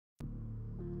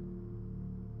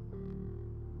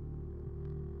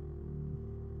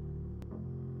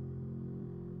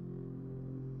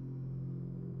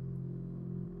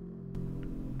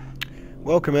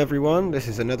Welcome everyone, this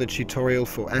is another tutorial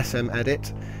for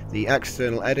SMedit, the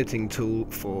external editing tool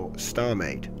for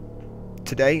Starmade.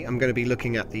 Today I'm going to be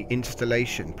looking at the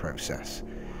installation process.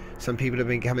 Some people have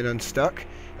been coming unstuck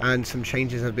and some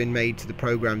changes have been made to the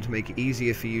program to make it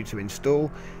easier for you to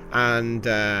install and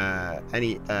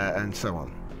so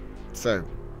on. So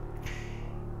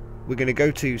we're going to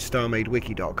go to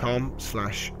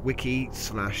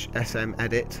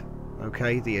starmadewiki.com/wiki/smedit.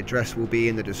 Okay, the address will be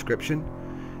in the description.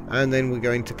 And then we're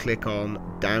going to click on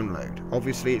download.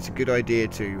 Obviously it's a good idea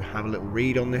to have a little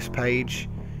read on this page,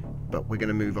 but we're going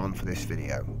to move on for this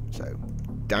video. So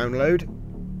download.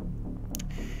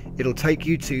 It'll take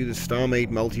you to the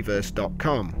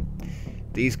starmademultiverse.com.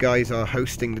 These guys are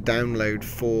hosting the download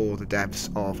for the devs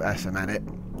of SMedit.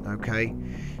 Okay,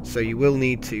 so you will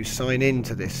need to sign in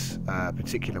to this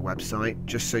particular website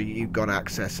just so you've got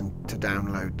access to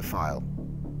download the file.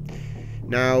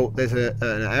 Now there's an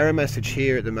error message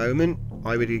here at the moment.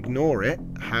 I would ignore it.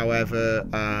 However,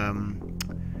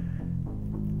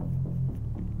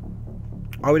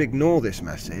 I would ignore this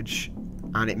message,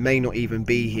 and it may not even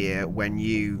be here when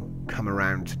you come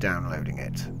around to downloading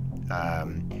it.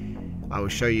 I will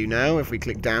show you now. If we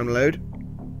click download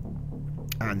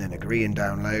and then agree and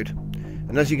download,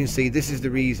 and as you can see, this is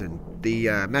the reason.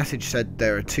 The message said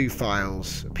there are two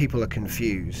files. People are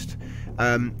confused.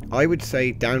 I would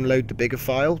say download the bigger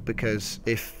file, because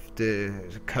if the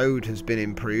code has been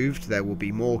improved there will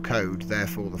be more code,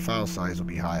 therefore the file size will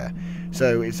be higher.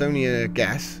 So it's only a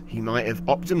guess. He might have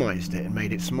optimized it and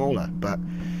made it smaller, but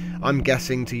I'm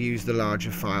guessing to use the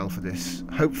larger file for this.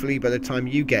 Hopefully by the time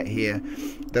you get here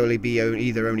there will be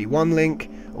either only one link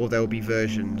or there will be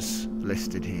versions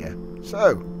listed here.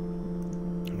 So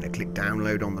I'm going to click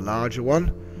download on the larger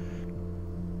one.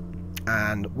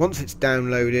 And once it's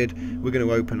downloaded, we're going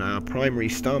to open our primary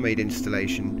Starmade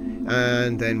installation,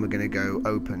 and then we're going to go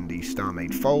open the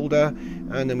Starmade folder,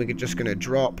 and then we're just going to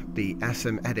drop the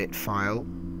SMedit file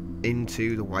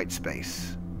into the white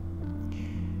space.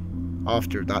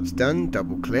 After that's done,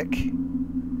 double click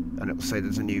and it will say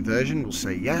there's a new version. We'll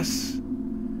say yes,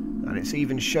 and it's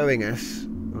even showing us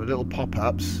with little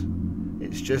pop-ups.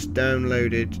 It's just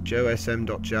downloaded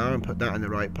joesm.jar and put that in the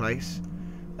right place,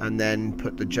 and then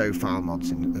put the Joe file mods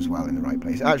in as well in the right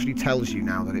place. It actually tells you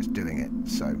now that it's doing it,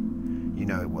 so you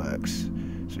know it works.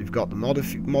 So we've got the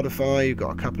modify, you've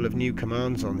got a couple of new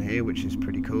commands on here, which is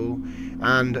pretty cool.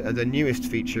 And the newest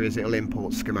feature is it'll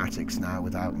import schematics now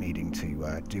without needing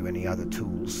to do any other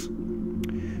tools.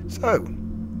 So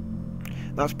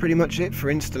that's pretty much it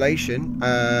for installation.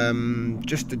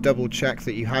 Just to double check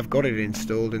that you have got it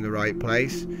installed in the right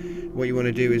place, what you want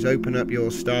to do is open up your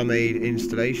Starmade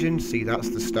installation. See, that's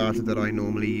the starter that I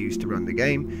normally use to run the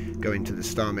game. Go into the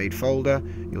Starmade folder.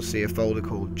 You'll see a folder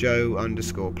called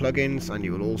Joe_plugins, and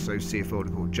you will also see a folder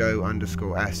called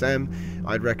Joe_SM.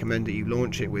 I'd recommend that you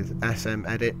launch it with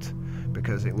SMedit,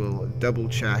 because it will double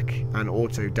check and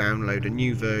auto download a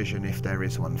new version if there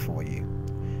is one for you.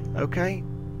 Okay,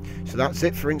 so that's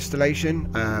it for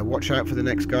installation. Watch out for the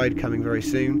next guide coming very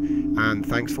soon, and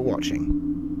thanks for watching.